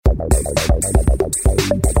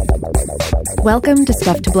Welcome to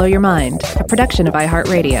Stuff to Blow Your Mind, a production of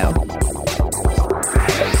iHeartRadio.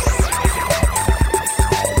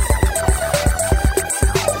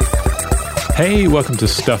 Hey, welcome to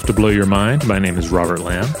Stuff to Blow Your Mind. My name is Robert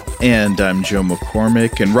Lamb. And I'm Joe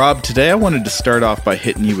McCormick. And Rob, today I wanted to start off by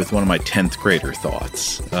hitting you with one of my 10th grader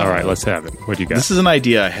thoughts. All right, let's have it. What do you got? This is an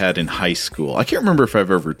idea I had in high school. I can't remember if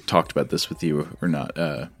I've ever talked about this with you or not.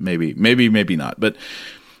 Maybe not. But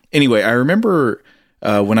anyway, I remember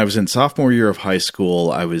when I was in sophomore year of high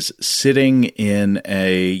school, I was sitting in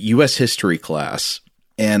a U.S. history class,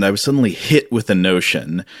 and I was suddenly hit with a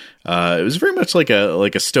notion. It was very much like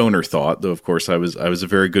a stoner thought, though. Of course, I was a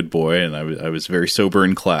very good boy, and I was very sober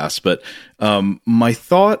in class. But my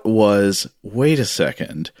thought was, wait a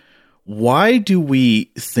second, why do we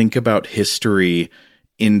think about history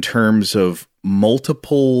in terms of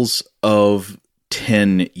multiples of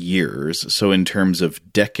 10 years? So in terms of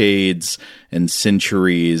decades and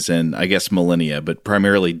centuries and I guess millennia, but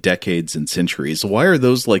primarily decades and centuries. Why are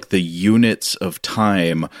those like the units of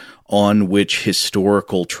time on which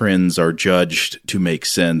historical trends are judged to make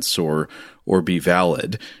sense or be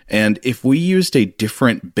valid? And if we used a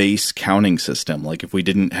different base counting system, like if we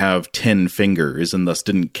didn't have 10 fingers and thus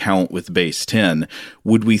didn't count with base 10,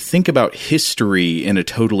 would we think about history in a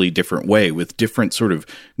totally different way with different sort of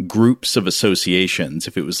groups of associations?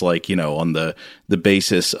 If it was like, you know, on the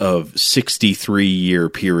basis of 63-year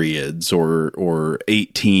periods or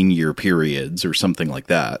 18-year periods or something like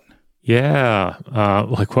that. Yeah.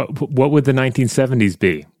 Like what would the 1970s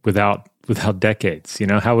be without decades? You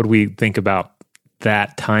know, how would we think about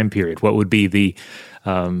that time period? What would be the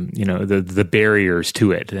barriers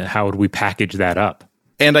to it? How would we package that up?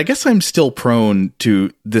 And I guess I'm still prone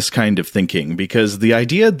to this kind of thinking because the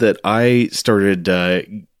idea that I started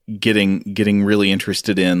getting really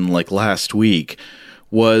interested in like last week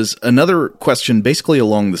was another question basically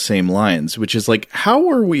along the same lines, which is like, how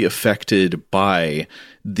are we affected by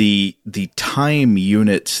the time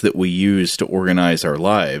units that we use to organize our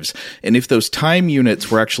lives? And if those time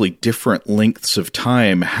units were actually different lengths of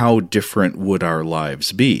time, how different would our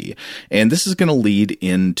lives be? And this is going to lead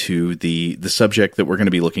into the subject that we're going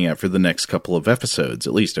to be looking at for the next couple of episodes,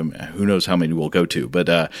 at least. Who knows how many we'll go to,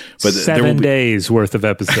 but 7 days worth of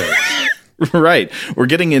episodes. Right. We're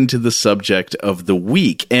getting into the subject of the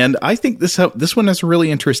week. And I think this one has a really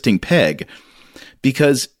interesting peg,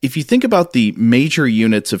 because if you think about the major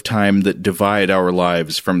units of time that divide our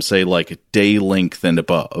lives from, say, like day length and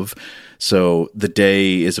above, so the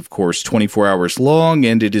day is, of course, 24 hours long,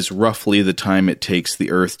 and it is roughly the time it takes the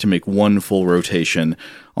Earth to make one full rotation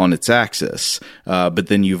on its axis. But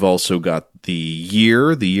then you've also got the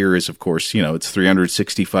year. The year is, of course, it's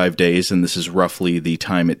 365 days, and this is roughly the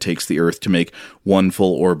time it takes the Earth to make one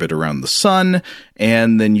full orbit around the sun.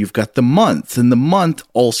 And then you've got the month, and the month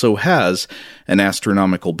also has an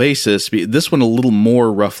astronomical basis. This one a little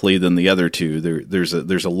more roughly than the other two. There's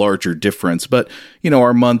a larger difference, but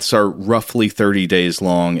our months are roughly 30 days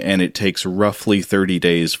long, and it takes roughly 30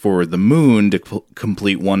 days for the moon to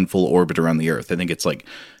complete one full orbit around the Earth. I think it's like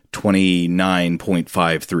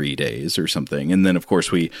 29.53 days or something. And then, of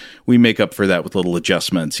course, we make up for that with little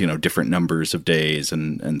adjustments, different numbers of days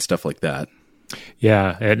and stuff like that.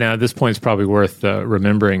 Yeah. And now, at this point, it's probably worth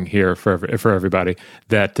remembering here for everybody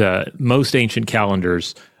that most ancient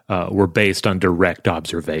calendars were based on direct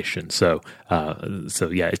observation. So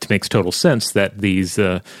yeah, it makes total sense that these,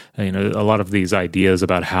 a lot of these ideas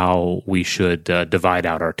about how we should divide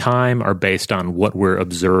out our time are based on what we're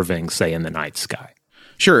observing, say, in the night sky.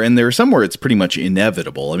 Sure, and there are some where it's pretty much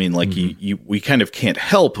inevitable. I mean, like we kind of can't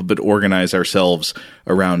help but organize ourselves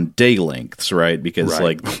around day lengths, right? Because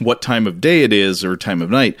like what time of day it is or time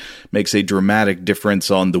of night makes a dramatic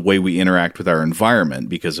difference on the way we interact with our environment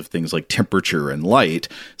because of things like temperature and light.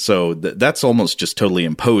 So that's almost just totally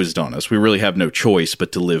imposed on us. We really have no choice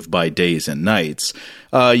but to live by days and nights.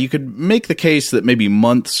 You could make the case that maybe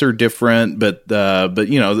months are different, but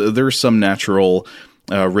there's some natural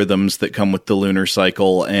rhythms that come with the lunar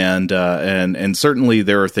cycle, and certainly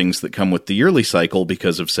there are things that come with the yearly cycle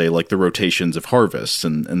because of, say, like the rotations of harvests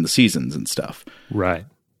and the seasons and stuff. Right.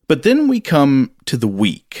 But then we come to the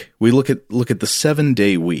week. We look at the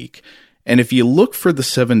 7-day week. And if you look for the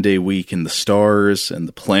 7-day week in the stars and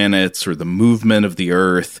the planets or the movement of the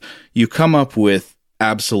Earth, you come up with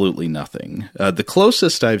absolutely nothing. The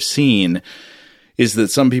closest I've seen is that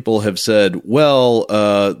some people have said, well,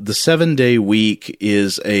 the 7-day week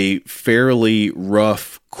is a fairly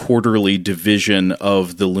rough quarterly division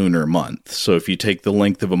of the lunar month. So if you take the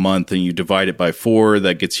length of a month and you divide it by 4,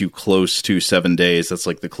 that gets you close to 7 days. That's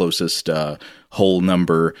like the closest whole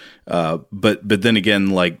number. But then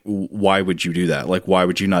again, like, why would you do that? Like, why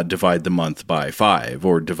would you not divide the month by 5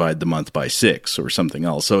 or divide the month by 6 or something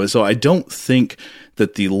else? So I don't think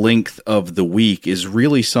that the length of the week is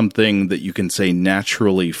really something that you can say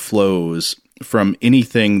naturally flows from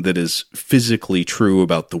anything that is physically true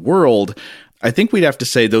about the world. I think we'd have to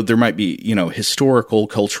say, though, there might be, historical,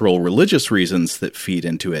 cultural, religious reasons that feed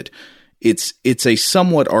into it. It's a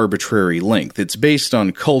somewhat arbitrary length. It's based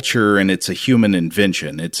on culture, and it's a human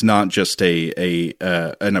invention. It's not just an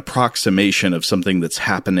approximation of something that's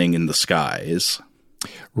happening in the skies.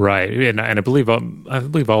 Right, and I believe all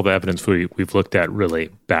the evidence we've looked at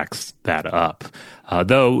really backs that up.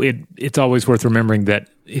 Though it's always worth remembering that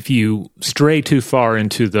if you stray too far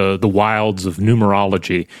into the wilds of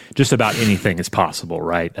numerology, just about anything is possible,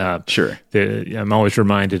 right? Sure. I'm always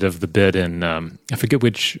reminded of the bit in, I forget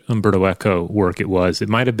which Umberto Eco work it was. It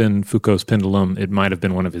might have been Foucault's Pendulum. It might have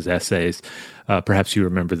been one of his essays. Perhaps you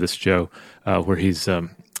remember this, Joe, where he's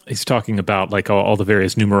talking about like all the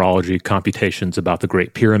various numerology computations about the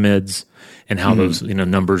Great Pyramids and how those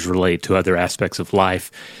numbers relate to other aspects of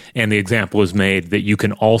life. And the example is made that you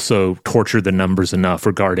can also torture the numbers enough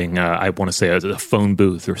regarding, I want to say, a phone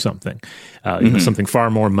booth or something, something far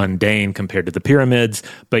more mundane compared to the pyramids.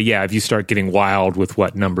 But yeah, if you start getting wild with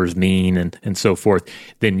what numbers mean and so forth,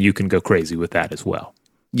 then you can go crazy with that as well.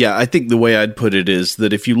 Yeah, I think the way I'd put it is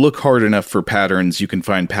that if you look hard enough for patterns, you can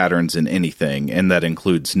find patterns in anything, and that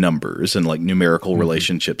includes numbers and like numerical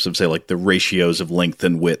relationships of, say, like the ratios of length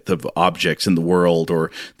and width of objects in the world,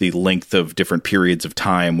 or the length of different periods of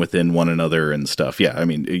time within one another and stuff. Yeah, I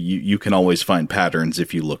mean, you can always find patterns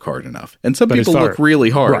if you look hard enough. And some people look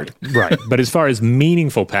really hard. Right. But as far as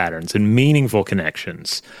meaningful patterns and meaningful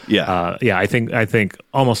connections, I think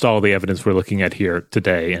almost all the evidence we're looking at here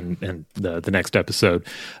today and the next episode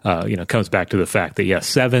comes back to the fact that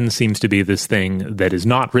 7 seems to be this thing that is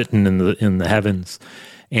not written in the heavens,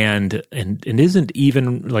 and isn't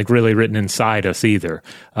even like really written inside us either.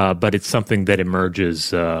 But it's something that emerges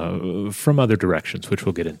from other directions, which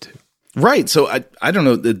we'll get into. Right. So I don't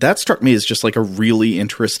know. That struck me as just like a really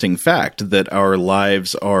interesting fact that our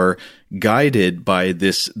lives are guided by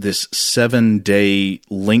this 7-day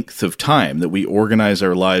length of time, that we organize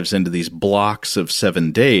our lives into these blocks of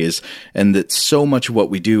 7 days, and that so much of what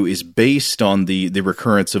we do is based on the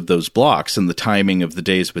recurrence of those blocks and the timing of the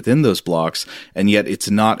days within those blocks, and yet it's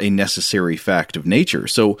not a necessary fact of nature.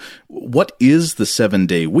 So what is the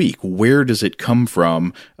 7-day week? Where does it come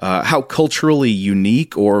from? How culturally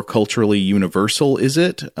unique or culturally universal is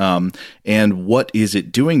it? And what is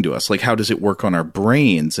it doing to us? Like, how does it work on our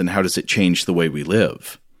brains, and how does it change the way we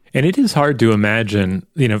live? And it is hard to imagine,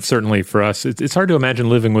 certainly for us, it's hard to imagine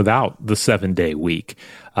living without the 7-day week,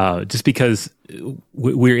 just because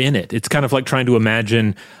we're in it. It's kind of like trying to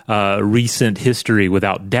imagine recent history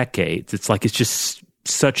without decades. It's like it's just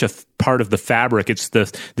such a part of the fabric. It's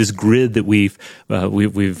this grid that we've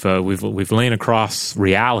lain across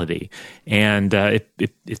reality, and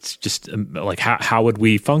it's just like how would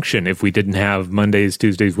we function if we didn't have Mondays,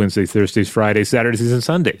 Tuesdays, Wednesdays, Thursdays, Fridays, Saturdays, and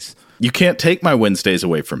Sundays? You can't take my Wednesdays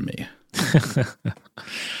away from me.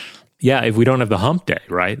 Yeah, if we don't have the hump day,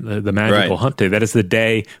 right? The magical hump day. That is the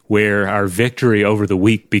day where our victory over the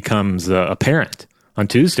week becomes apparent. On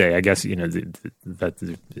Tuesday, I guess,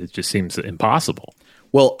 that it just seems impossible.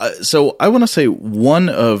 Well, so I want to say one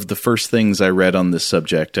of the first things I read on this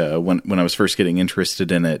subject when I was first getting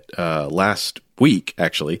interested in it last week,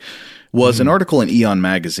 actually, was an article in Eon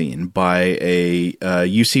magazine by a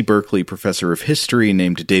UC Berkeley professor of history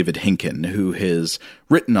named David Henkin, who has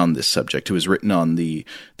written on this subject, who has written on the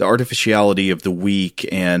artificiality of the week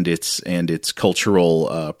and its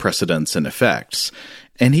cultural precedents and effects.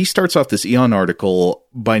 And he starts off this Eon article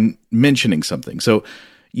by mentioning something. So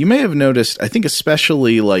you may have noticed, I think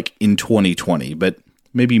especially like in 2020, but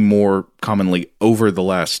maybe more commonly over the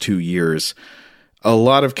last 2 years, a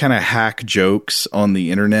lot of kind of hack jokes on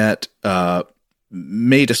the internet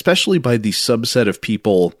made especially by the subset of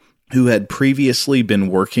people who had previously been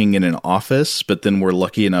working in an office, but then were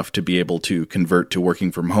lucky enough to be able to convert to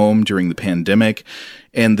working from home during the pandemic.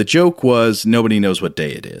 And the joke was, nobody knows what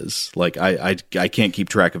day it is. Like, I can't keep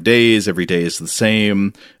track of days. Every day is the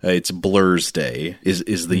same. It's Blur's Day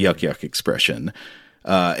is the yuck expression.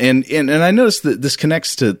 And I noticed that this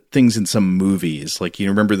connects to things in some movies. Like, you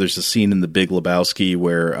remember there's a scene in The Big Lebowski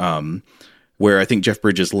where I think Jeff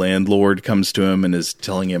Bridges' landlord comes to him and is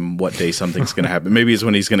telling him what day something's going to happen. Maybe it's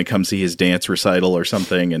when he's going to come see his dance recital or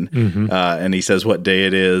something, and he says what day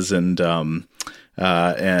it is, and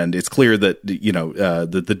And it's clear that,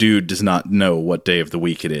 the dude does not know what day of the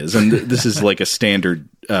week it is. And this is like a standard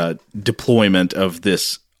deployment of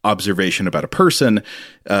this observation about a person.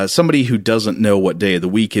 Somebody who doesn't know what day of the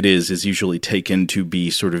week it is usually taken to be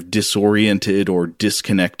sort of disoriented or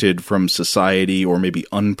disconnected from society, or maybe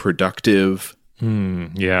unproductive.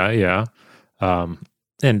 Yeah.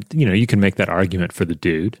 And, you can make that argument for the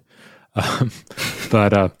dude.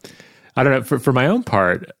 But I don't know. For my own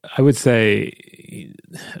part, I would say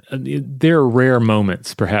there are rare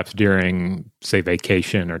moments, perhaps during, say,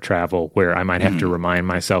 vacation or travel, where I might have to remind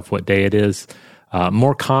myself what day it is.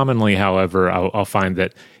 More commonly, however, I'll find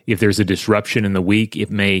that if there's a disruption in the week,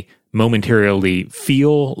 it may momentarily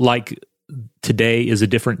feel like today is a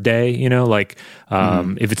different day,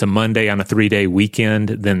 if it's a Monday on a 3-day weekend,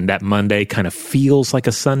 then that Monday kind of feels like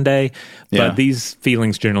a Sunday. Yeah. But these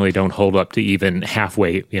feelings generally don't hold up to even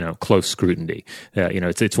halfway, close scrutiny.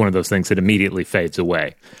 It's one of those things that immediately fades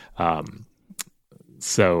away.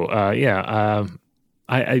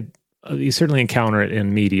 You certainly encounter it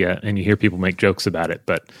in media, and you hear people make jokes about it.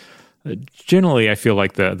 But generally, I feel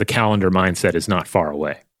like the calendar mindset is not far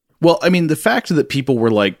away. Well, I mean, the fact that people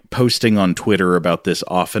were like posting on Twitter about this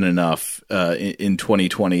often enough in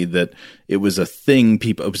 2020 that it was a thing,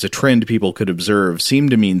 it was a trend people could observe,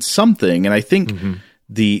 seemed to mean something. And I think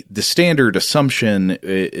the standard assumption,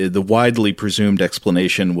 the widely presumed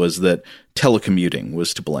explanation, was that telecommuting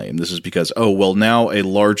was to blame. This is because, now a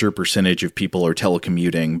larger percentage of people are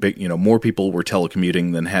telecommuting. More people were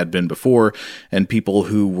telecommuting than had been before, and people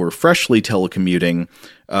who were freshly telecommuting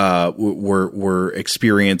were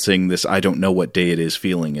experiencing this I don't know what day it is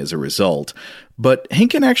feeling as a result. But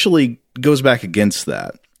Henkin actually goes back against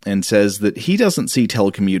that and says that he doesn't see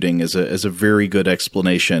telecommuting as a very good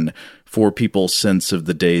explanation for people's sense of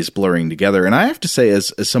the days blurring together. And I have to say,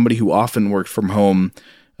 as somebody who often worked from home,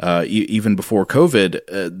 even before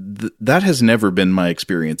COVID, that has never been my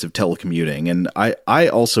experience of telecommuting. And I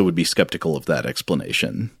also would be skeptical of that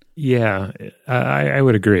explanation. Yeah, I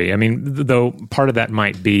would agree. I mean, though part of that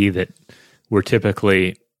might be that we're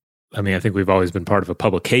typically, I think we've always been part of a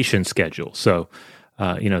publication schedule. So,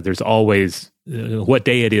 there's always, what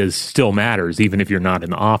day it is still matters, even if you're not in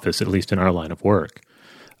the office, at least in our line of work.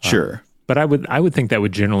 Sure. But I would think that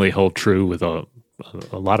would generally hold true with a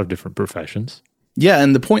lot of different professions. Yeah,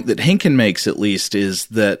 and the point that Henkin makes, at least, is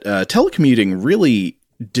that telecommuting really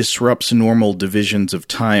disrupts normal divisions of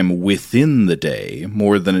time within the day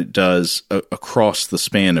more than it does across the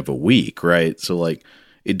span of a week, right? So, like,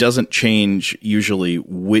 it doesn't change usually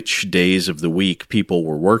which days of the week people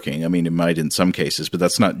were working. I mean, it might in some cases, but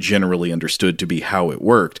that's not generally understood to be how it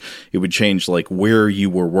worked. It would change, like, where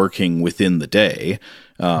you were working within the day.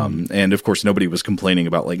 And of course, nobody was complaining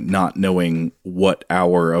about, like, not knowing what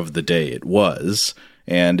hour of the day it was.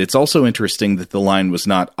 And it's also interesting that the line was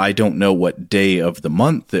not, I don't know what day of the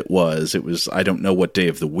month it was. It was, I don't know what day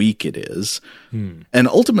of the week it is. And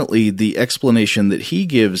ultimately, the explanation that he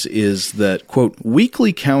gives is that, quote,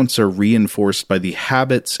 weekly counts are reinforced by the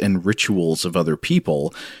habits and rituals of other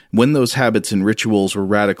people. When those habits and rituals were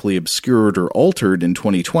radically obscured or altered in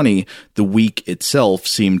 2020, the week itself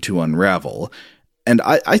seemed to unravel. And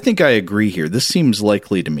I think I agree here. This seems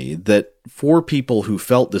likely to me that for people who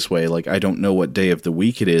felt this way, like, I don't know what day of the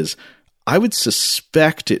week it is, I would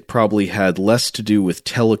suspect it probably had less to do with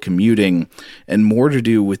telecommuting and more to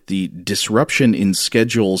do with the disruption in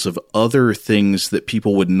schedules of other things that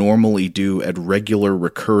people would normally do at regular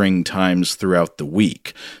recurring times throughout the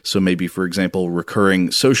week. So maybe, for example,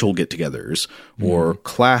 recurring social get-togethers or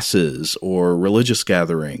classes or religious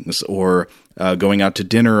gatherings or going out to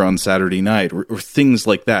dinner on Saturday night or things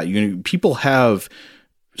like that. People have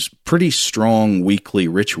pretty strong weekly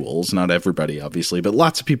rituals. Not everybody, obviously, but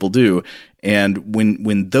lots of people do. And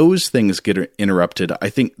when those things get interrupted, I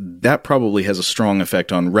think that probably has a strong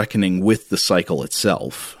effect on reckoning with the cycle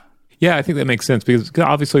itself. Yeah, I think that makes sense because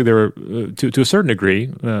obviously there were, to a certain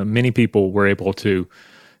degree, many people were able to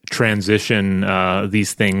transition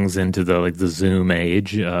these things into the Zoom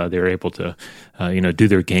age. They were able to do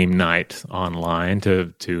their game night online,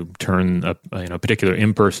 to turn a particular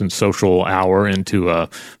in-person social hour into a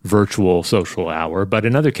virtual social hour. But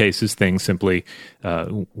in other cases, things simply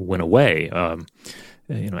went away.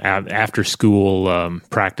 After school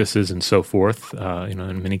practices and so forth.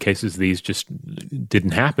 In many cases, these just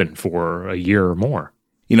didn't happen for a year or more.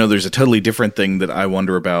 There's a totally different thing that I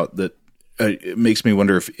wonder about that. It makes me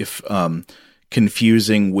wonder if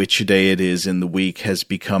confusing which day it is in the week has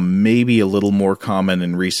become maybe a little more common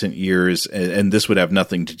in recent years, and this would have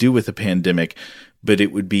nothing to do with the pandemic, but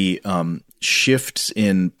it would be shifts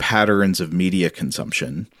in patterns of media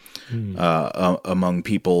consumption among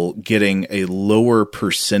people, getting a lower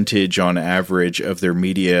percentage on average of their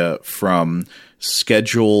media from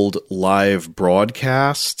scheduled live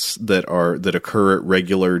broadcasts that occur at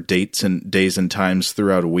regular days and times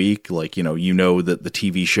throughout a week. Like, you know that the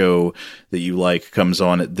TV show that you like comes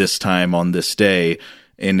on at this time on this day,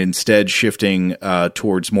 and instead shifting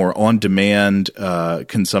towards more on-demand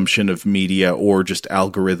consumption of media, or just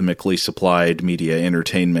algorithmically supplied media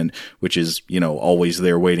entertainment, which is, always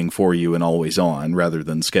there waiting for you and always on, rather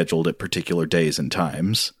than scheduled at particular days and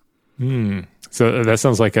times. So that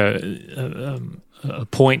sounds like a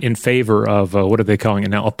point in favor of, what are they calling it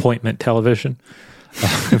now, appointment television?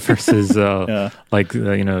 Versus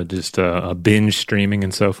just binge streaming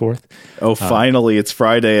and so forth. Oh, finally it's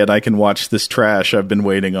Friday and I can watch this trash I've been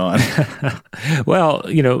waiting on. Well,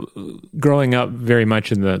 growing up very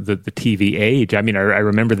much in the TV age, I mean, I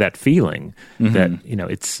remember that feeling that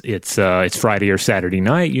it's Friday or Saturday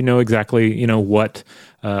night. You know exactly what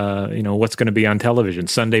what's going to be on television.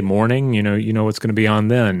 Sunday morning, you know what's going to be on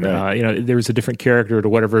then. Right. There's a different character to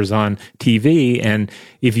whatever's on TV, and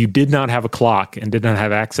if you did not have a clock and did not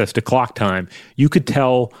have access to clock time, you could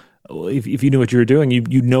tell if you knew what you were doing.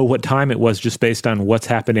 You know what time it was just based on what's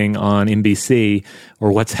happening on NBC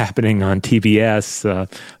or what's happening on TBS,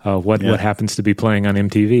 what happens to be playing on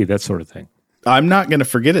MTV, that sort of thing. I'm not going to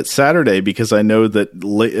forget it Saturday, because I know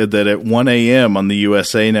that at 1 a.m. on the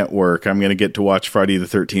USA Network, I'm going to get to watch Friday the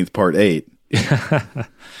 13th Part 8.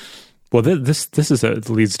 Well, this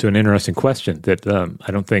leads to an interesting question that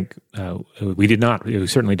I don't think we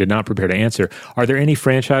certainly did not prepare to answer. Are there any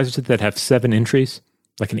franchises that have 7 entries,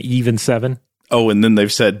 like an even 7? Oh, and then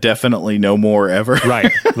they've said definitely no more ever.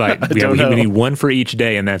 Right. We need one for each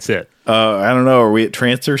day, and that's it. I don't know. Are we at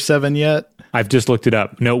Transfer 7 yet? I've just looked it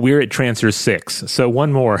up. No, we're at Transfer 6. So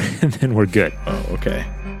one more, and then we're good. Oh, okay.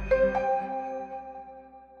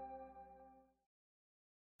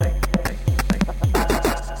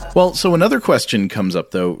 Well, so another question comes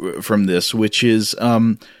up, though, from this, which is,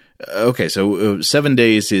 okay, so 7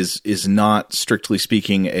 days is not, strictly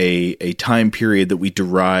speaking, a time period that we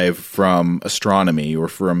derive from astronomy or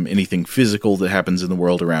from anything physical that happens in the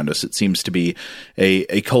world around us. It seems to be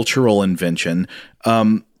a cultural invention.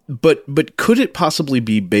 But could it possibly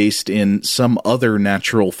be based in some other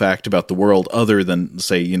natural fact about the world other than,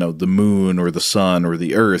 say, the moon or the sun or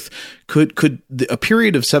the earth? Could a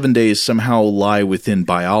period of 7 days somehow lie within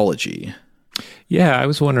biology? Yeah, I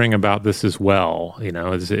was wondering about this as well.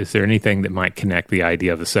 Is there anything that might connect the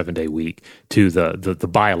idea of a 7-day week to the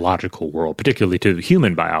biological world, particularly to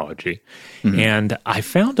human biology? Mm-hmm. And I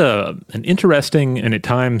found an interesting and at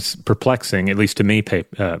times perplexing, at least to me,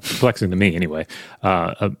 perplexing to me anyway,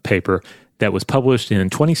 a paper that was published in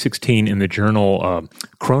 2016 in the journal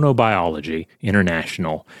Chronobiology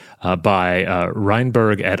International by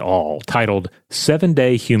Reinberg et al., titled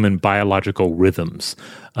 7-Day Human Biological Rhythms,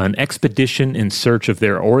 an expedition in search of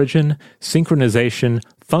their origin, synchronization,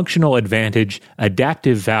 functional advantage,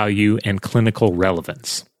 adaptive value, and clinical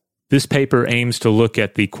relevance. This paper aims to look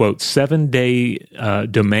at the, quote, 7-day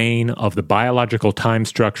domain of the biological time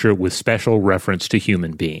structure with special reference to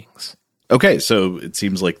human beings. Okay, so it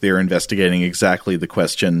seems like they're investigating exactly the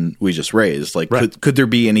question we just raised. Like, right. Could there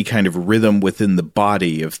be any kind of rhythm within the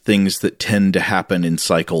body of things that tend to happen in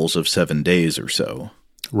cycles of 7 days or so?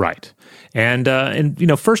 Right. And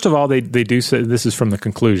first of all, they do say, this is from the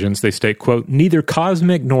conclusions, they state, quote, neither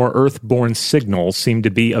cosmic nor earth-born signals seem to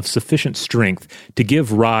be of sufficient strength to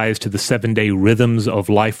give rise to the 7-day rhythms of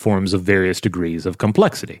life forms of various degrees of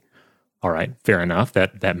complexity. All right, fair enough.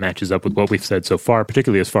 That matches up with what we've said so far,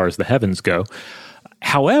 particularly as far as the heavens go.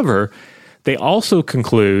 However, they also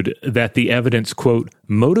conclude that the evidence, quote,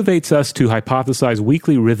 motivates us to hypothesize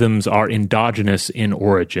weekly rhythms are endogenous in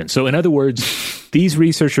origin. So in other words, these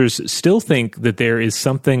researchers still think that there is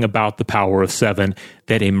something about the power of 7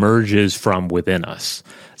 that emerges from within us.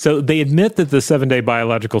 So they admit that the 7-day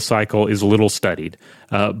biological cycle is little studied,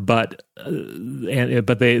 but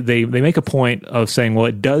they make a point of saying, well,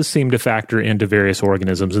 it does seem to factor into various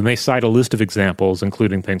organisms, and they cite a list of examples,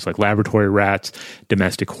 including things like laboratory rats,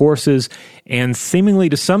 domestic horses, and seemingly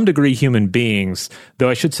to some degree human beings. Though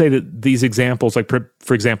I should say that these examples, like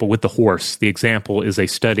for example with the horse, the example is a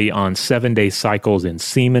study on 7-day cycles in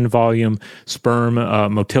semen volume, sperm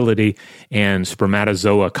motility, and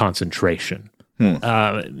spermatozoa concentration.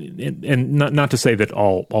 And not to say that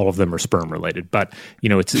all of them are sperm related, but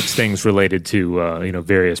it's things related to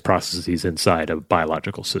various processes inside a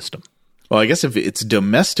biological system. Well, I guess if it's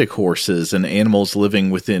domestic horses and animals living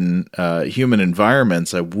within human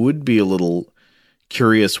environments, I would be a little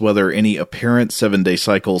curious whether any apparent 7-day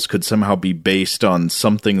cycles could somehow be based on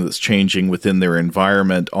something that's changing within their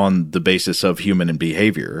environment on the basis of human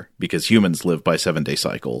behavior, because humans live by 7-day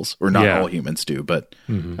cycles, or not all humans do, but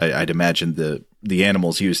I'd imagine the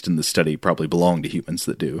animals used in the study probably belong to humans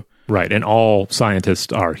that do. Right, and all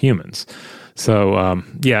scientists are humans. So,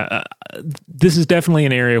 this is definitely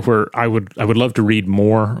an area where I would love to read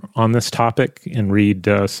more on this topic and read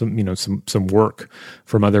some work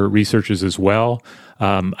from other researchers as well.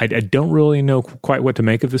 I don't really know quite what to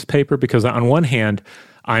make of this paper, because on one hand,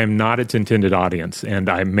 I am not its intended audience, and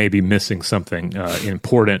I may be missing something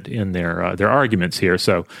important in their arguments here.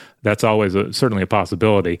 So that's always certainly a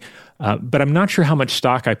possibility. But I'm not sure how much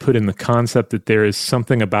stock I put in the concept that there is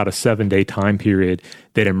something about a 7-day time period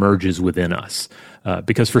that emerges within us.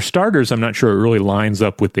 Because for starters, I'm not sure it really lines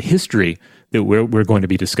up with the history that we're going to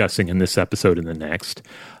be discussing in this episode and the next.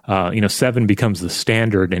 7 becomes the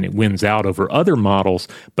standard and it wins out over other models,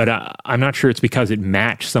 but I'm not sure it's because it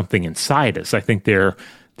matched something inside us. I think there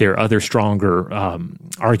are other stronger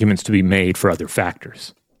arguments to be made for other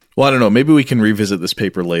factors. Well, I don't know. Maybe we can revisit this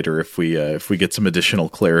paper later if we get some additional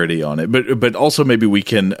clarity on it. But also maybe we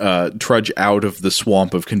can trudge out of the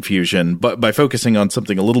swamp of confusion, but by focusing on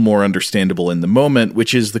something a little more understandable in the moment,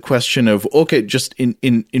 which is the question of, okay, just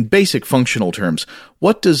in basic functional terms,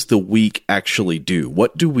 what does the week actually do?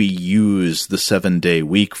 What do we use the 7-day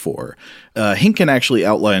week for? Hinken actually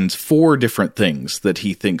outlines 4 different things that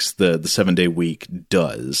he thinks the 7-day week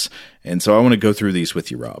does. And so I want to go through these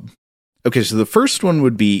with you, Rob. Okay, so the first one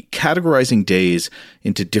would be categorizing days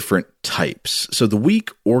into different types. So the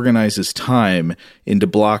week organizes time into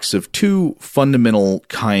blocks of 2 fundamental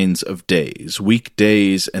kinds of days,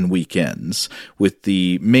 weekdays and weekends, with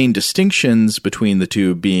the main distinctions between the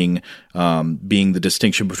two being the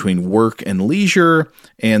distinction between work and leisure,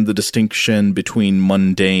 and the distinction between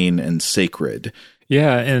mundane and sacred.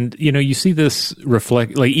 Yeah, and you see this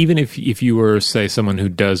reflect, like, even if you were, say, someone who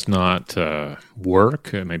does not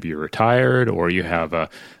work, maybe you're retired, or you have a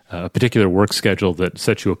particular work schedule that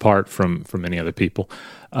sets you apart from many other people,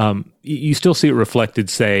 you still see it reflected,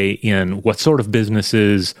 say, in what sort of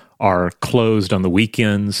businesses are closed on the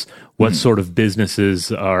weekends, what sort of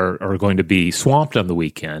businesses are going to be swamped on the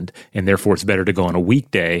weekend, and therefore it's better to go on a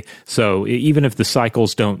weekday. So even if the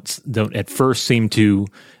cycles don't at first seem to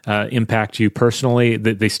impact you personally,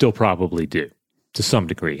 they still probably do, to some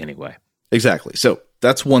degree anyway. Exactly. So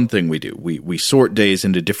that's one thing we do. We sort days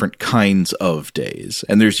into different kinds of days.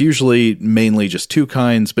 And there's usually mainly just 2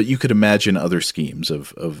 kinds, but you could imagine other schemes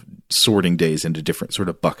of sorting days into different sort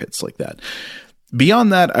of buckets like that.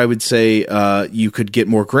 Beyond that, I would say you could get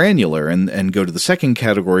more granular and go to the second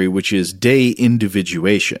category, which is day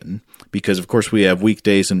individuation. Because, of course, we have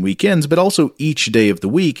weekdays and weekends, but also each day of the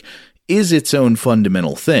week is its own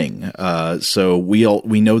fundamental thing. So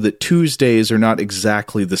we know that Tuesdays are not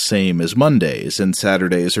exactly the same as Mondays, and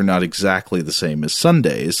Saturdays are not exactly the same as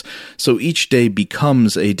Sundays. So each day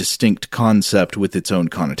becomes a distinct concept with its own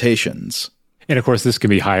connotations. And of course, this can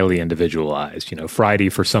be highly individualized. Friday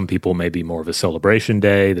for some people may be more of a celebration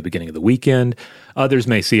day, the beginning of the weekend. Others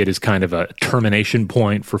may see it as kind of a termination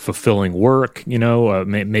point for fulfilling work,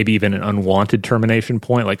 maybe even an unwanted termination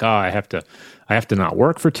point, like, I have to not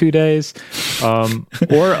work for 2 days.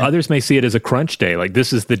 Or others may see it as a crunch day. Like,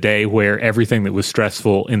 this is the day where everything that was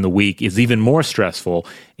stressful in the week is even more stressful,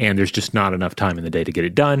 and there's just not enough time in the day to get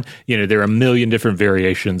it done. There are a million different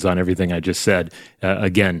variations on everything I just said.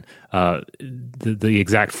 Again, the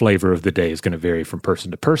exact flavor of the day is going to vary from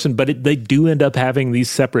person to person, but they do end up having these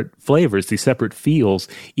separate flavors, these separate feels,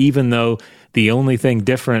 even though the only thing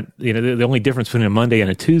different, the only difference between a Monday and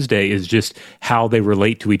a Tuesday is just how they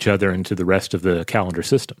relate to each other and to the rest of the calendar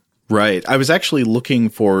system. Right. I was actually looking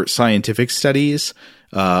for scientific studies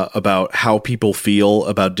about how people feel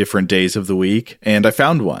about different days of the week, and I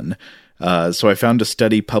found one. So I found a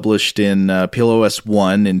study published in PLOS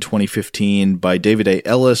One in 2015 by David A.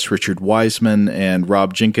 Ellis, Richard Wiseman, and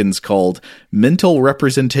Rob Jenkins called Mental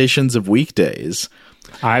Representations of Weekdays.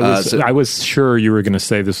 I was sure you were going to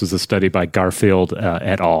say this was a study by Garfield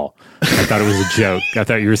et al. I thought it was a joke. I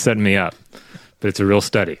thought you were setting me up, but it's a real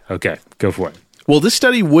study. Okay, go for it. Well, this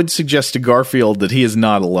study would suggest to Garfield that he is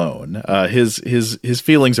not alone. His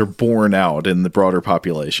feelings are borne out in the broader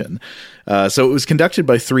population. So it was conducted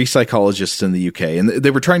by 3 psychologists in the UK, and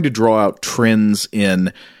they were trying to draw out trends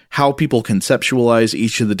in how people conceptualize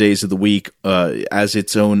each of the days of the week as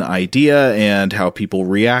its own idea and how people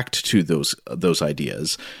react to those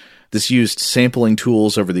ideas. This used sampling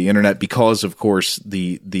tools over the internet because, of course,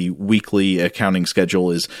 the weekly accounting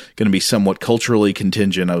schedule is going to be somewhat culturally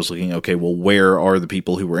contingent. I was looking, okay, well, where are the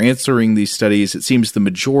people who were answering these studies? It seems the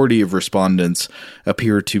majority of respondents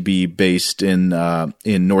appear to be based in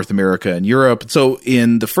North America and Europe. So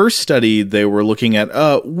in the first study, they were looking at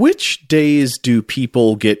which days do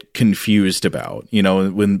people get confused about? You know,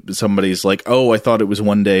 when somebody's like, oh, I thought it was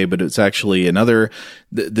one day, but it's actually another.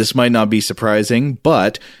 This might not be surprising,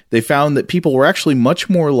 but they found that people were actually much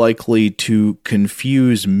more likely to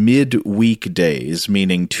confuse midweek days,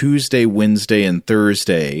 meaning Tuesday, Wednesday, and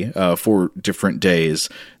Thursday for different days,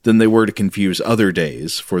 than they were to confuse other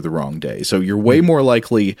days for the wrong day. So you're way more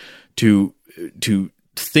likely to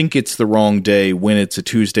think it's the wrong day when it's a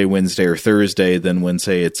Tuesday, Wednesday, or Thursday than when,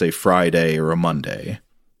 say, it's a Friday or a Monday.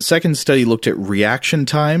 Second study looked at reaction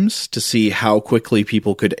times to see how quickly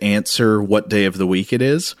people could answer what day of the week it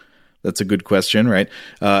is. That's a good question, right?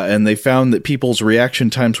 And they found that people's reaction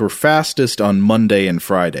times were fastest on Monday and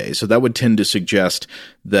Friday. So that would tend to suggest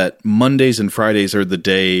that Mondays and Fridays are the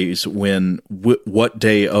days when what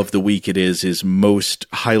day of the week it is most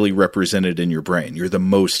highly represented in your brain. You're the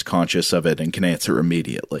most conscious of it and can answer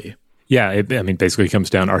immediately. Yeah, basically it comes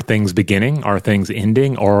down, are things beginning, are things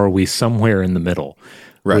ending, or are we somewhere in the middle?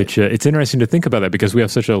 Right. Which it's interesting to think about that because we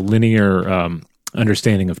have such a linear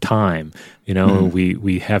understanding of time. You know,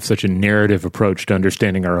 we have such a narrative approach to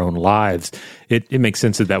understanding our own lives. It makes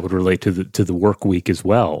sense that would relate to the work week as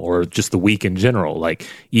well, or just the week in general. Like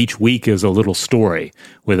each week is a little story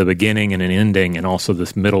with a beginning and an ending, and also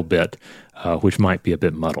this middle bit, which might be a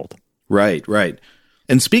bit muddled. Right.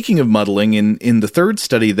 And speaking of muddling, in the third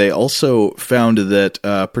study, they also found that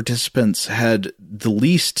participants had the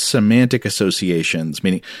least semantic associations,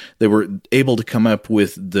 meaning they were able to come up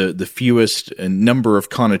with the fewest number of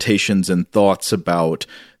connotations and thoughts about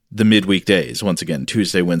the midweek days. Once again,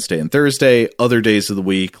 Tuesday, Wednesday, and Thursday. Other days of the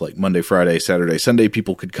week, like Monday, Friday, Saturday, Sunday,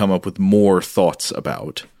 people could come up with more thoughts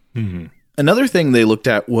about. Mm-hmm. Another thing they looked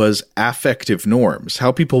at was affective norms,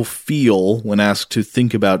 how people feel when asked to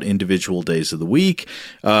think about individual days of the week.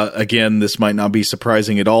 Again, this might not be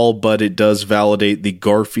surprising at all, but it does validate the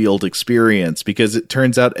Garfield experience because it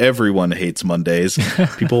turns out everyone hates Mondays.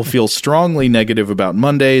 People feel strongly negative about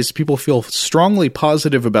Mondays. People feel strongly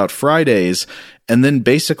positive about Fridays. And then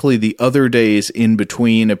basically the other days in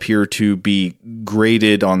between appear to be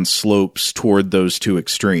graded on slopes toward those two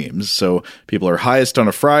extremes. So people are highest on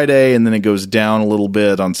a Friday, and then it goes down a little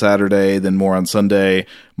bit on Saturday, then more on Sunday.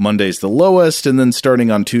 Monday's the lowest, and then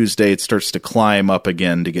starting on Tuesday, it starts to climb up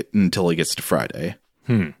again until it gets to Friday.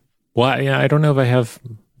 Well, I don't know if I have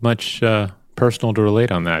much personal to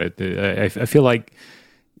relate on that. I feel like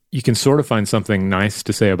you can sort of find something nice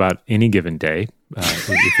to say about any given day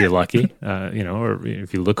if you're lucky, or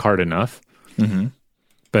if you look hard enough. Mm-hmm.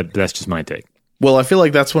 But that's just my take. Well, I feel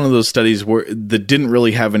like that's one of those studies that didn't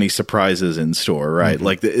really have any surprises in store, right? Mm-hmm.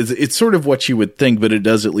 Like it's sort of what you would think, but it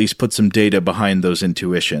does at least put some data behind those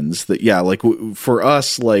intuitions. That like for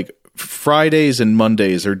us, like Fridays and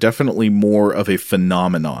Mondays are definitely more of a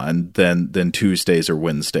phenomenon than Tuesdays or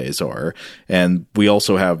Wednesdays are, and we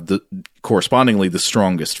also have correspondingly the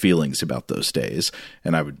strongest feelings about those days.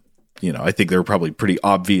 And I think there are probably pretty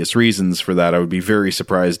obvious reasons for that. I would be very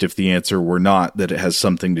surprised if the answer were not that it has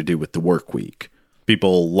something to do with the work week.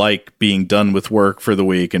 People like being done with work for the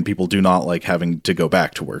week, and people do not like having to go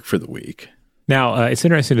back to work for the week. Now, it's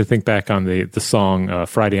interesting to think back on the song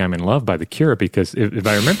Friday I'm in Love by The Cure, because if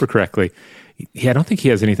I remember correctly, I don't think he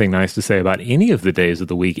has anything nice to say about any of the days of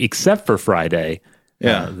the week except for Friday,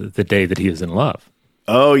 the day that he is in love.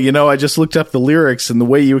 Oh, I just looked up the lyrics, and the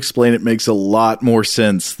way you explain it makes a lot more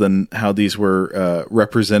sense than how these were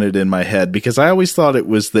represented in my head, because I always thought it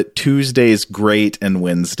was that Tuesday's great and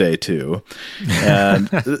Wednesday too. And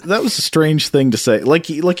that was a strange thing to say. Like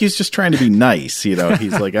he's just trying to be nice, He's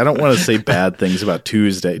like, I don't want to say bad things about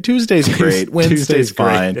Tuesday. Tuesday's great, Wednesday's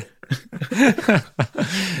fine.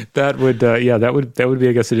 That would be,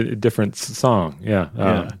 I guess, a different song.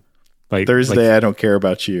 Yeah. Like Thursday, I don't care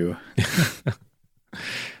about you.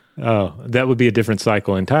 Oh, that would be a different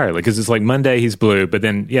cycle entirely, because it's like Monday he's blue, but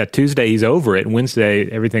then Tuesday he's over it, and Wednesday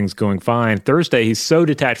everything's going fine. Thursday he's so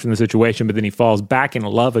detached from the situation, but then he falls back in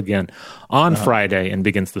love again on Friday and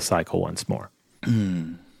begins the cycle once more.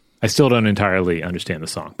 I still don't entirely understand the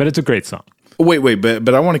song, but it's a great song. Wait,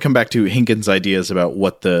 but I want to come back to Hinken's ideas about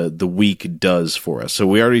what the week does for us. So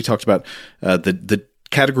we already talked about the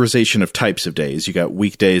categorization of types of days. You got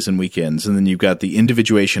weekdays and weekends, and then you've got the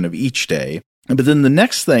individuation of each day. But then the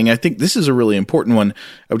next thing, I think this is a really important one.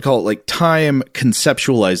 I would call it like time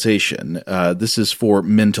conceptualization. This is for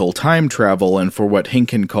mental time travel and for what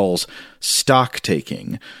Henkin calls stock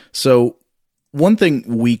taking. So one thing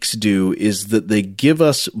weeks do is that they give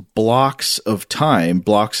us blocks of time,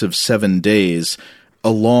 blocks of 7 days,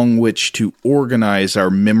 along which to organize our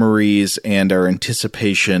memories and our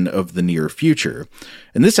anticipation of the near future.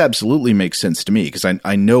 And this absolutely makes sense to me because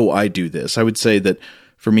I know I do this. I would say that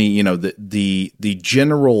for me, you know, the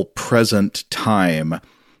general present time,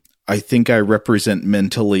 I think I represent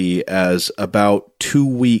mentally as about 2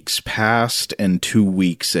 weeks past and 2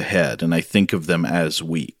 weeks ahead, and I think of them as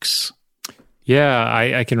weeks. Yeah,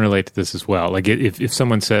 I can relate to this as well. Like if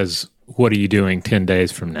someone says, "What are you doing 10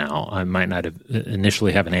 days from now?" I might not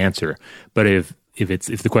initially have an answer, but if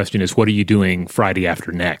the question is, "What are you doing Friday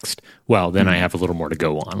after next?" Well, then I have a little more to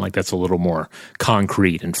go on. Like that's a little more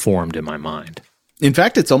concrete and formed in my mind. In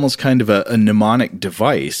fact, it's almost kind of a mnemonic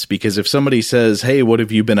device, because if somebody says, "Hey, what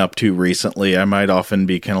have you been up to recently?" I might often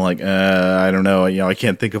be kind of like, I don't know, I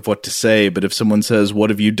can't think of what to say. But if someone says,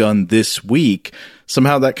 "What have you done this week?"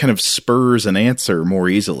 somehow that kind of spurs an answer more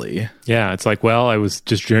easily. Yeah, it's like, well, I was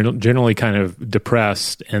just generally kind of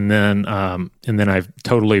depressed, and then I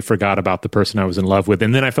totally forgot about the person I was in love with,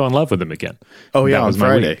 and then I fell in love with them again. Oh yeah, that was on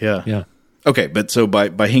Friday, yeah. Okay, but so by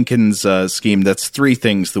Henkin's scheme, that's 3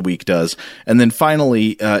 things the week does. And then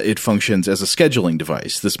finally, it functions as a scheduling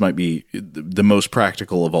device. This might be the most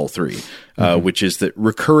practical of all 3, which is that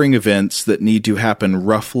recurring events that need to happen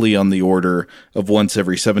roughly on the order of once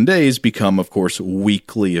every 7 days become, of course,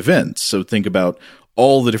 weekly events. So think about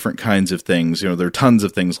all the different kinds of things. You know, there are tons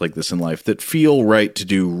of things like this in life that feel right to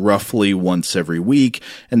do roughly once every week.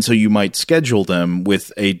 And so you might schedule them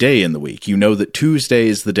with a day in the week. You know that Tuesday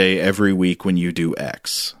is the day every week when you do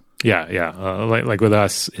X. Yeah. Like with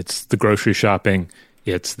us, it's the grocery shopping.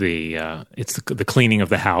 It's the cleaning of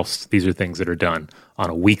the house. These are things that are done on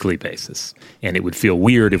a weekly basis. And it would feel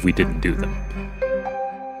weird if we didn't do them.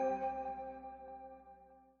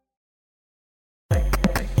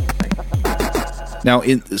 Now,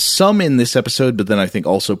 in this episode, but then I think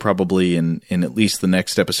also probably in at least the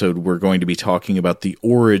next episode, we're going to be talking about the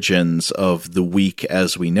origins of the week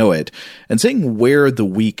as we know it. And saying where the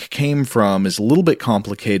week came from is a little bit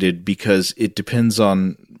complicated because it depends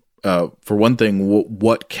on, for one thing,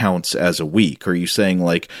 what counts as a week. Are you saying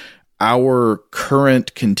like our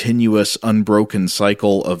current continuous unbroken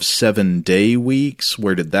cycle of 7-day weeks?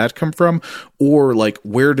 Where did that come from? Or like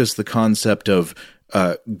where does the concept of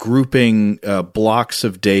grouping blocks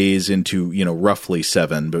of days into, roughly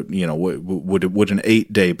 7, but, would an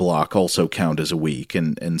 8-day block also count as a week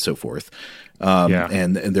and so forth?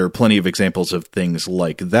 And there are plenty of examples of things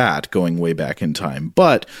like that going way back in time.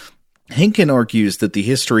 But Henkin argues that the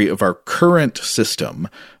history of our current system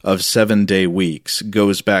of 7-day weeks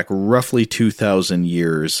goes back roughly 2,000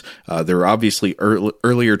 years. There are obviously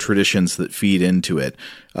earlier traditions that feed into it.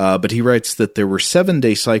 But he writes that there were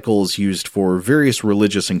 7-day cycles used for various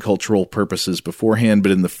religious and cultural purposes beforehand,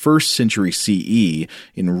 but in the 1st century CE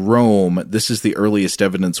in Rome, this is the earliest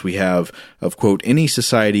evidence we have of, quote, any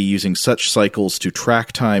society using such cycles to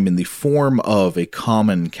track time in the form of a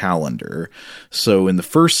common calendar. So in the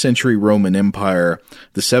 1st century Roman Empire,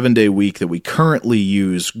 the 7-day week that we currently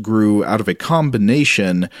use grew out of a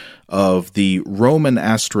combination of the Roman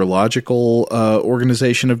astrological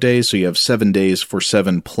organization of days. So you have 7 days for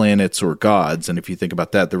 7 planets or gods. And if you think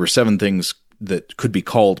about that, there were 7 things that could be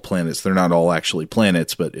called planets. They're not all actually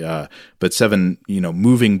planets, but 7,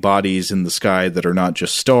 moving bodies in the sky that are not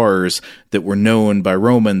just stars that were known by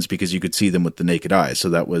Romans because you could see them with the naked eye. So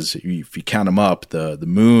that was, if you count them up, the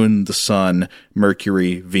moon, the sun,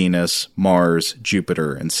 Mercury, Venus, Mars,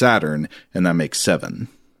 Jupiter, and Saturn, and that makes 7.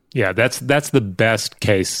 Yeah, that's the best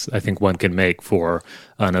case I think one can make for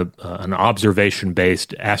an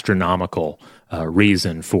observation-based astronomical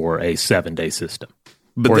reason for a 7-day system.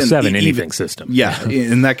 But or then 7 anything system. Yeah,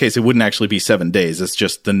 in that case, it wouldn't actually be 7 days. It's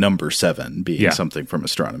just the number 7 being something from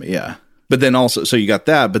astronomy, yeah. But then also, so you got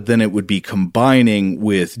that, but then it would be combining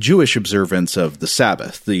with Jewish observance of the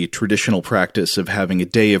Sabbath, the traditional practice of having a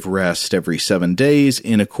day of rest every 7 days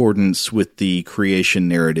in accordance with the creation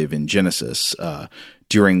narrative in Genesis,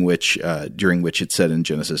 during which it said in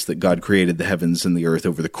Genesis that God created the heavens and the earth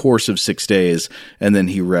over the course of 6 days, and then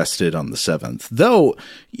he rested on the 7th. Though,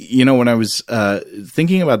 when I was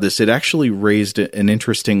thinking about this, it actually raised an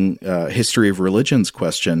interesting history of religions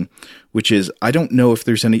question, which is, I don't know if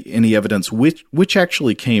there's any evidence which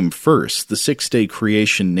actually came first, the 6-day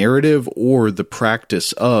creation narrative or the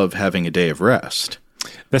practice of having a day of rest.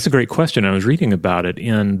 That's a great question. I was reading about it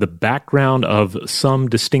in The Background of Some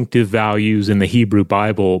Distinctive Values in the Hebrew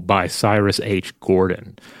Bible by Cyrus H.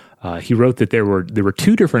 Gordon. He wrote that there were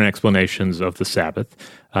two different explanations of the Sabbath.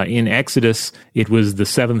 In Exodus, it was the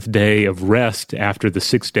seventh day of rest after the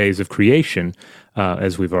 6 days of creation,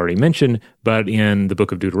 as we've already mentioned. But in the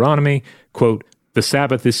book of Deuteronomy, quote, "The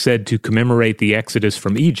Sabbath is said to commemorate the exodus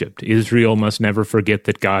from Egypt. Israel must never forget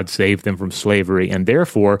that God saved them from slavery, and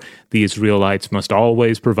therefore the Israelites must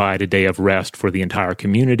always provide a day of rest for the entire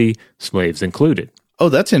community, slaves included." Oh,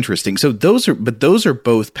 that's interesting. So those are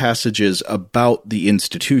both passages about the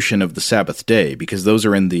institution of the Sabbath day, because those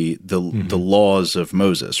are in the laws of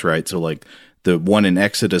Moses, right? So like the one in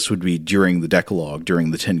Exodus would be during the Decalogue, during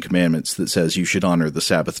the Ten Commandments, that says you should honor the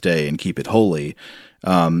Sabbath day and keep it holy.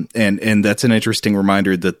 And that's an interesting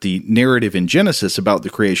reminder that the narrative in Genesis about the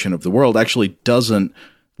creation of the world actually doesn't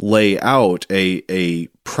lay out a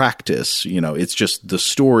practice. It's just the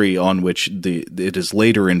story on which it is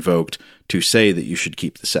later invoked to say that you should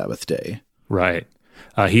keep the Sabbath day. Right.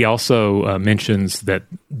 He also mentions that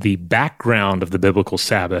the background of the biblical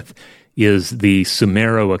Sabbath is the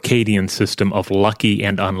Sumero-Akkadian system of lucky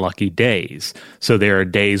and unlucky days. So there are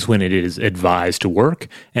days when it is advised to work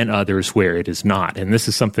and others where it is not. And this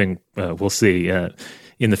is something we'll see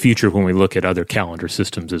in the future when we look at other calendar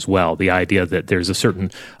systems as well. The idea that there's a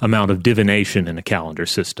certain amount of divination in a calendar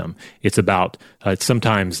system. It's about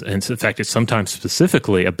sometimes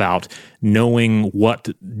specifically about knowing what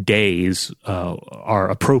days are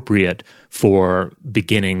appropriate for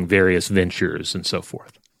beginning various ventures and so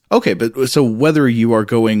forth. Okay, but so whether you are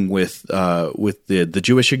going with the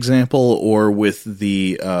Jewish example or with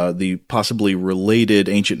the possibly related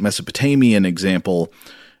ancient Mesopotamian example,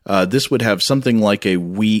 this would have something like a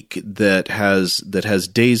week that has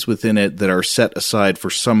days within it that are set aside for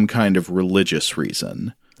some kind of religious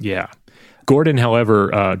reason. Yeah. Gordon,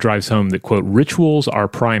 however, drives home that, quote, "rituals are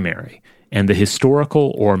primary, and the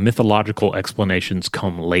historical or mythological explanations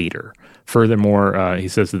come later." Furthermore, he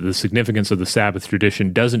says that the significance of the Sabbath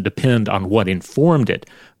tradition doesn't depend on what informed it,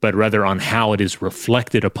 but rather on how it is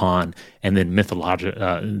reflected upon and then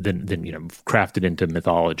crafted into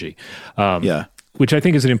mythology. Which I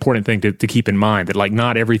think is an important thing to keep in mind, that like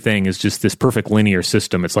not everything is just this perfect linear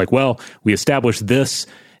system. It's like, well, we established this,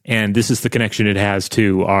 and this is the connection it has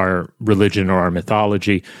to our religion or our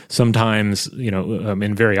mythology. Sometimes,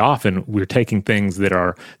 and very often, we're taking things that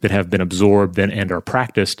have been absorbed and are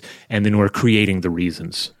practiced, and then we're creating the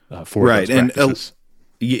reasons for those practices.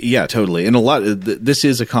 Yeah, totally. And this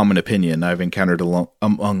is a common opinion I've encountered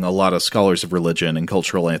among a lot of scholars of religion and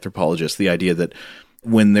cultural anthropologists, the idea that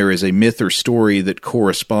when there is a myth or story that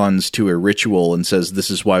corresponds to a ritual and says this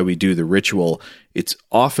is why we do the ritual, it's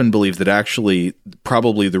often believed that actually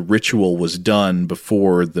probably the ritual was done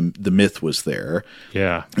before the myth was there.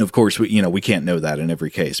 Yeah. Of course, we can't know that in every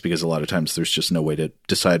case because a lot of times there's just no way to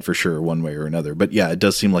decide for sure one way or another. But yeah, it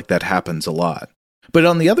does seem like that happens a lot. But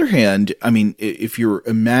on the other hand, I mean, if you're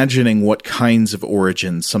imagining what kinds of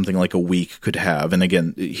origins something like a week could have, and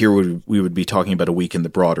again, here we would be talking about a week in the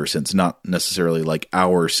broader sense, not necessarily like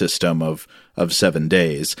our system of 7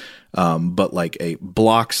 days, but like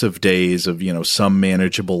blocks of days of, some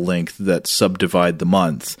manageable length that subdivide the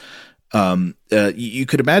month. You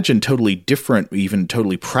could imagine totally different, even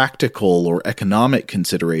totally practical or economic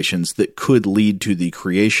considerations that could lead to the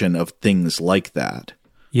creation of things like that.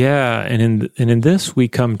 Yeah, and in this we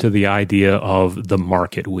come to the idea of the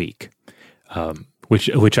market week,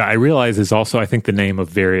 which I realize is also, I think, the name of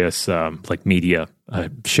various like media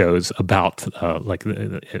shows about like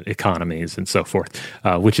the economies and so forth,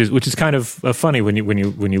 which is kind of funny when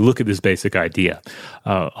you look at this basic idea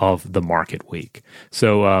of the market week.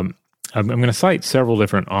 So I'm going to cite several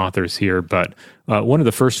different authors here, but one of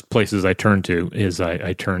the first places I turn to is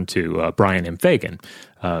I turn to Brian M. Fagan,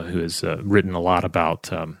 who has written a lot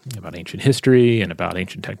about ancient history and about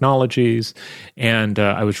ancient technologies. And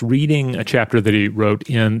I was reading a chapter that he wrote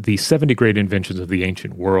in The 70 Great Inventions of the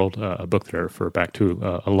Ancient World, a book that I refer back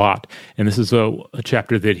to a lot. And this is a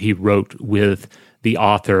chapter that he wrote with the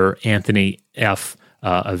author Anthony F.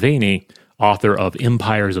 Aveni, author of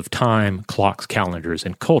Empires of Time, Clocks, Calendars,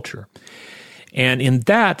 and Culture. And in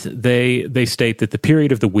that, they state that the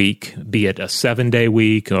period of the week, be it a 7-day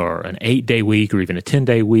week or an 8-day week or even a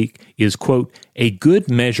 10-day week, is, quote, a good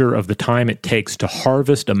measure of the time it takes to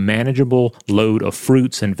harvest a manageable load of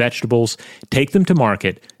fruits and vegetables, take them to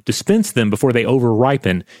market, dispense them before they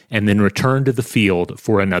over-ripen, and then return to the field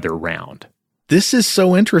for another round. This is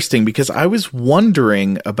so interesting because I was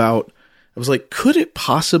wondering about, I was like, could it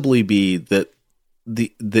possibly be that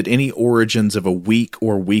any origins of a week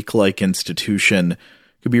or week-like institution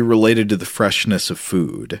could be related to the freshness of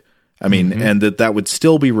food. I mean, and that would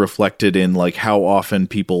still be reflected in like how often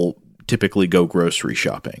people typically go grocery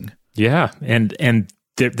shopping. Yeah, and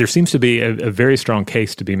there seems to be a very strong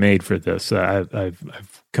case to be made for this.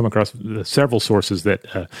 I've come across several sources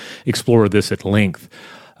that explore this at length.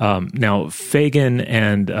 Now, Fagan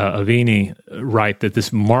and Avini write that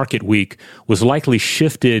this market week was likely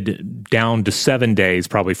shifted down to 7 days,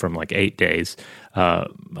 probably from like 8 days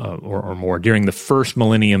or more, during the first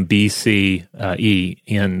millennium BCE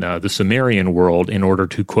in the Sumerian world in order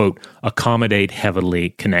to, quote, accommodate heavenly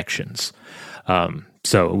connections.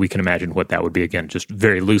 So we can imagine what that would be. Again, just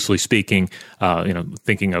very loosely speaking,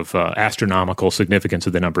 thinking of astronomical significance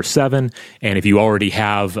of the number 7. And if you already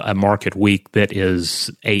have a market week that is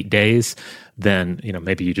 8 days, then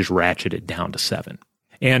maybe you just ratchet it down to 7.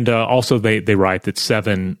 And also, they write that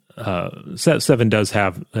 7 does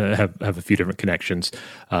have a few different connections.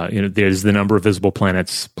 There's the number of visible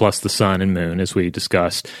planets plus the sun and moon, as we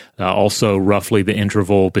discussed. Also, roughly the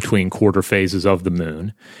interval between quarter phases of the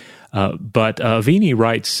moon. But Avini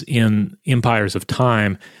writes in Empires of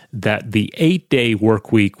Time that the 8-day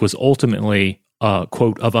work week was ultimately,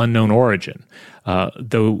 quote, of unknown origin,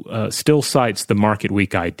 though still cites the market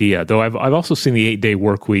week idea, though I've also seen the 8-day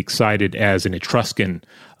work week cited as an Etruscan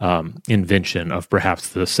invention of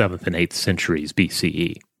perhaps the 7th and 8th centuries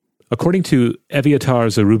BCE. According to Eviatar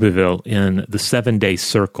Zerubbabel in The 7-Day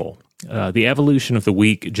Circle, the evolution of the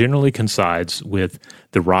week generally coincides with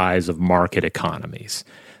the rise of market economies.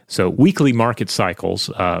 So weekly market cycles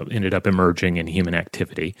ended up emerging in human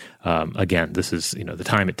activity. Again, this is the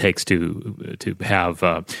time it takes to have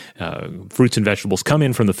fruits and vegetables come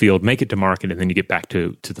in from the field, make it to market, and then you get back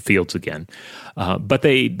to the fields again. But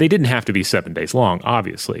they didn't have to be 7 days long,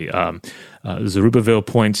 obviously. Zerubbabel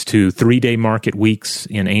points to 3-day market weeks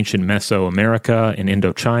in ancient Mesoamerica and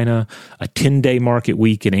Indochina, a 10-day market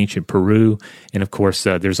week in ancient Peru, and of course,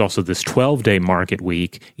 there's also this 12-day market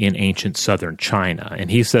week in ancient southern China. And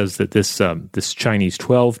he says that this Chinese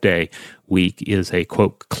 12-day week is a,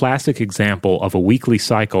 quote, classic example of a weekly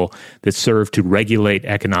cycle that served to regulate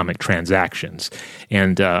economic transactions.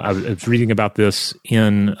 And I was reading about this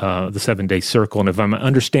in the 7-Day Circle, and if I'm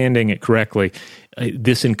understanding it correctly,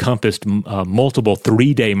 this encompassed multiple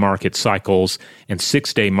 3-day market cycles and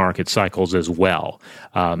 6-day market cycles as well.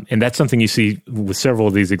 And that's something you see with several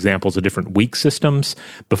of these examples of different week systems.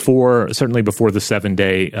 Certainly before the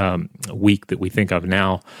 7-day week that we think of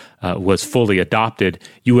now was fully adopted,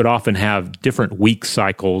 you would often have different week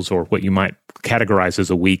cycles, or what you might categorize as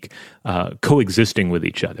a week, coexisting with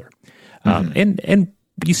each other. And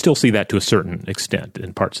you still see that to a certain extent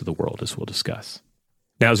in parts of the world, as we'll discuss.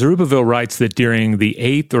 Now, Zerubbabel writes that during the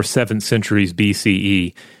 8th or 7th centuries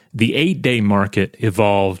BCE, the 8-day market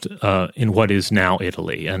evolved in what is now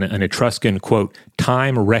Italy, an Etruscan, quote,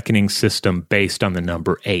 time reckoning system based on the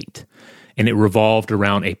number 8. And it revolved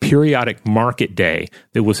around a periodic market day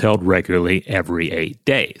that was held regularly every 8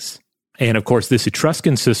 days. And of course, this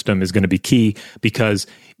Etruscan system is going to be key because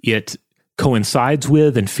it coincides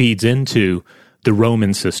with and feeds into the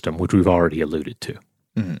Roman system, which we've already alluded to.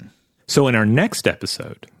 Mm-hmm. So in our next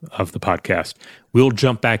episode of the podcast, we'll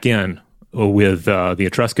jump back in with the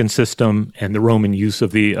Etruscan system and the Roman use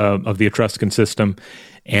of the Etruscan system,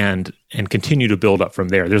 and continue to build up from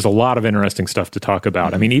there. There's a lot of interesting stuff to talk about.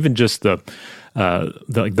 Mm-hmm. I mean, even just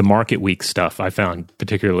the market week stuff I found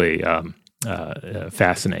particularly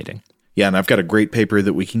fascinating. Yeah, and I've got a great paper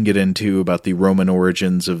that we can get into about the Roman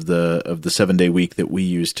origins of the 7-day week that we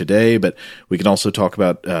use today, but we can also talk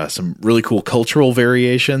about some really cool cultural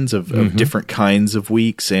variations of different kinds of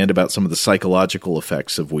weeks, and about some of the psychological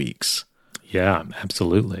effects of weeks. Yeah,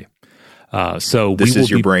 absolutely. So this is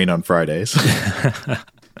your brain on Fridays.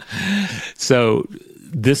 So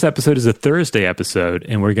this episode is a Thursday episode,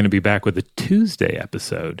 and we're going to be back with a Tuesday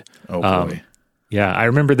episode. Oh, boy. Yeah, I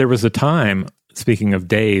remember there was a time, speaking of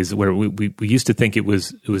days, where we used to think it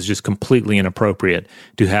was just completely inappropriate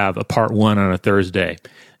to have a part 1 on a Thursday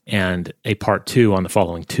and a part 2 on the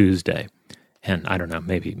following Tuesday. And I don't know,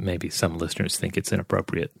 maybe some listeners think it's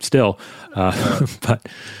inappropriate still, but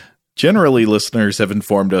generally listeners have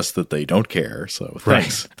informed us that they don't care. So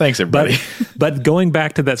thanks. Right. Thanks, everybody. But going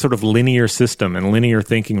back to that sort of linear system and linear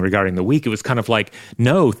thinking regarding the week, it was kind of like,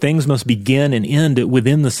 no, things must begin and end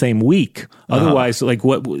within the same week. Otherwise,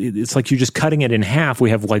 it's like you're just cutting it in half. We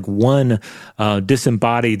have like one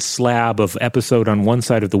disembodied slab of episode on one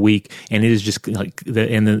side of the week, and it is just like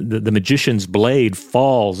the magician's blade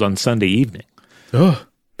falls on Sunday evening.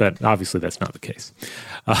 But obviously that's not the case.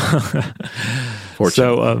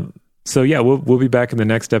 Fortunately. So yeah, we'll be back in the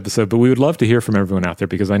next episode, but we would love to hear from everyone out there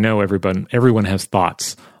because I know everyone has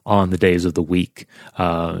thoughts on the days of the week.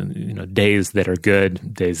 Days that are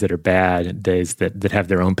good, days that are bad, days that have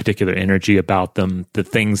their own particular energy about them, the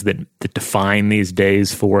things that define these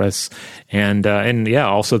days for us, and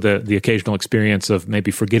also the occasional experience of maybe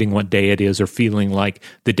forgetting what day it is or feeling like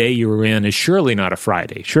the day you were in is surely not a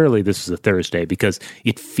Friday. Surely this is a Thursday because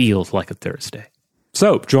it feels like a Thursday.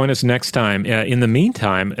 So join us next time. In the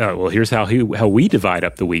meantime, here's how we divide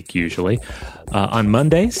up the week usually. On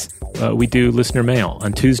Mondays, we do listener mail.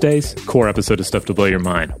 On Tuesdays, core episode of Stuff to Blow Your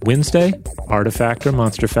Mind. Wednesday, Artifact or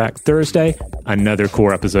Monster Fact. Thursday, another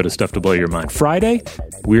core episode of Stuff to Blow Your Mind. Friday,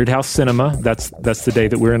 Weird House Cinema. That's the day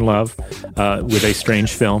that we're in love with a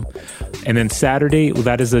strange film. And then Saturday,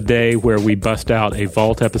 that is a day where we bust out a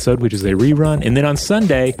Vault episode, which is a rerun. And then on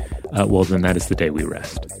Sunday, then that is the day we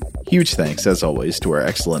rest. Huge thanks, as always, to our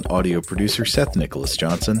excellent audio producer, Seth Nicholas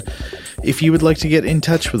Johnson. If you would like to get in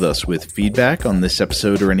touch with us with feedback on this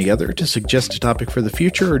episode or any other, to suggest a topic for the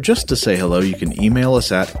future, or just to say hello, you can email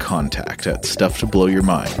us at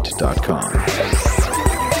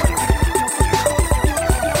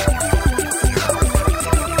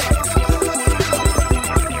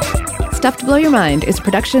Stuff to Blow Your Mind is a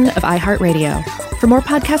production of iHeartRadio. For more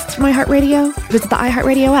podcasts from iHeartRadio, visit the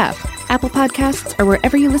iHeartRadio app, Apple Podcasts, or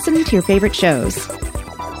wherever you listen to your favorite shows.